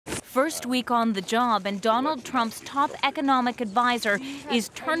First week on the job, and Donald Trump's top economic advisor is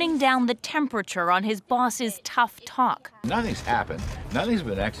turning down the temperature on his boss's tough talk. Nothing's happened. Nothing's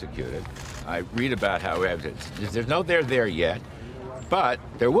been executed. I read about how there's no there yet, but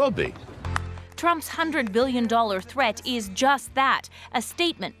there will be. Trump's $100 billion threat is just that, a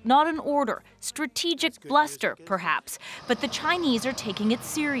statement, not an order. Strategic bluster, perhaps. But the Chinese are taking it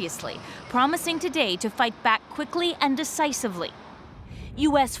seriously, promising today to fight back quickly and decisively.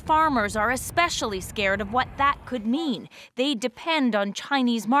 U.S. farmers are especially scared of what that could mean. They depend on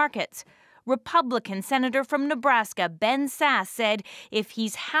Chinese markets. Republican Senator from Nebraska Ben Sasse said if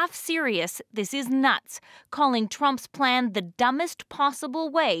he's half serious, this is nuts, calling Trump's plan the dumbest possible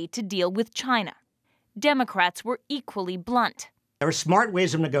way to deal with China. Democrats were equally blunt. There are smart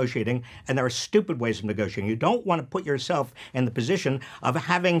ways of negotiating, and there are stupid ways of negotiating. You don't want to put yourself in the position of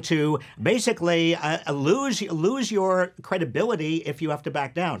having to basically lose your credibility if you have to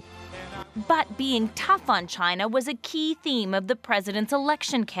back down. But being tough on China was a key theme of the president's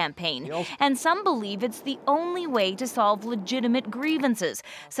election campaign. And some believe it's the only way to solve legitimate grievances,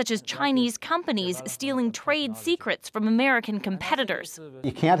 such as Chinese companies stealing trade secrets from American competitors.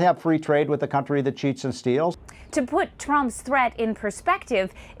 You can't have free trade with a country that cheats and steals. To put Trump's threat in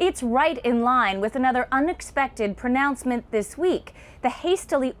perspective, it's right in line with another unexpected pronouncement this week, the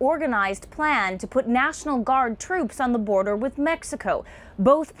hastily organized plan to put National Guard troops on the border with Mexico.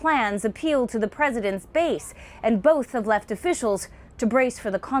 Both plans appeal to the president's base, and both have left officials to brace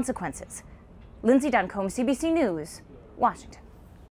for the consequences. Lindsay Duncombe, CBC News, Washington.